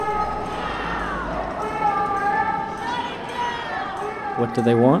What do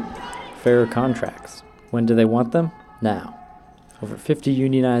they want? Fairer contracts. When do they want them? Now. Over 50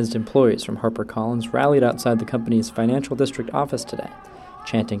 unionized employees from HarperCollins rallied outside the company's financial district office today,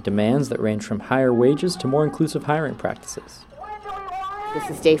 chanting demands that range from higher wages to more inclusive hiring practices. This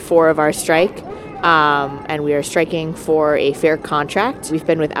is day 4 of our strike, and we are striking for a fair contract. We've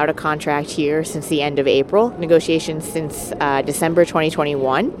been without a contract here since the end of April, negotiations since December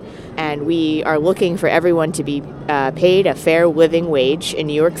 2021, and we are looking for everyone to be paid a fair living wage in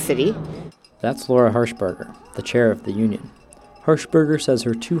New York City. That's Laura Hirschberger, the chair of the union. Hirschberger says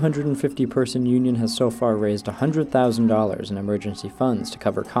her 250-person union has so far raised $100,000 in emergency funds to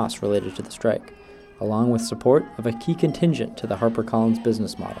cover costs related to the strike, along with support of a key contingent to the HarperCollins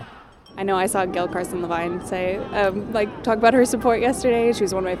business model. I know I saw Gail Carson Levine say, talk about her support yesterday. She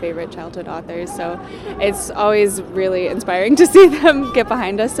was one of my favorite childhood authors, so it's always really inspiring to see them get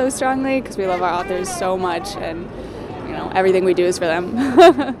behind us so strongly because we love our authors so much, and everything we do is for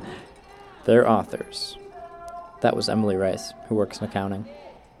them. They're authors. That was Emily Rice, who works in accounting.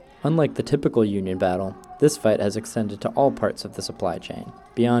 Unlike the typical union battle, this fight has extended to all parts of the supply chain,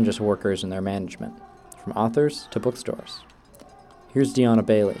 beyond just workers and their management, from authors to bookstores. Here's Deanna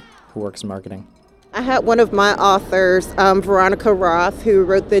Bailey, who works in marketing. I had one of my authors, Veronica Roth, who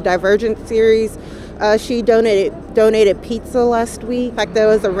wrote the Divergent series. She donated pizza last week. In fact, that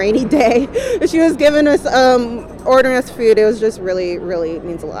was a rainy day. She was giving us, ordering us food. It was just really, really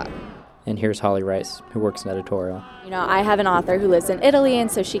means a lot. And here's Holly Rice, who works in editorial. I have an author who lives in Italy, and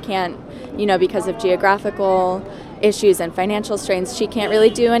so she can't, because of geographical issues and financial strains, she can't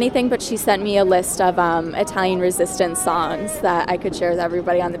really do anything, but she sent me a list of Italian resistance songs that I could share with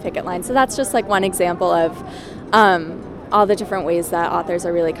everybody on the picket line. So that's just one example of all the different ways that authors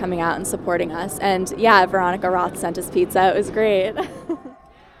are really coming out and supporting us. And yeah, Veronica Roth sent us pizza. It was great.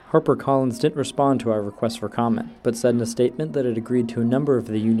 HarperCollins didn't respond to our request for comment, but said in a statement that it agreed to a number of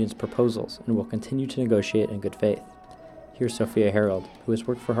the union's proposals and will continue to negotiate in good faith. Here's Sophia Harold, who has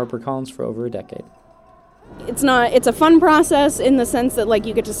worked for HarperCollins for over a decade. It's a fun process in the sense that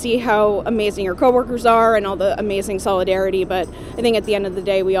you get to see how amazing your coworkers are and all the amazing solidarity, but I think at the end of the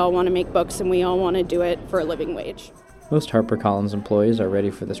day we all want to make books and we all want to do it for a living wage. Most HarperCollins employees are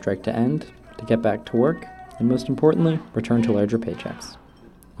ready for the strike to end, to get back to work, and most importantly, return to larger paychecks.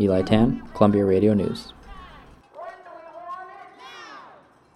 Eli Tan, Columbia Radio News.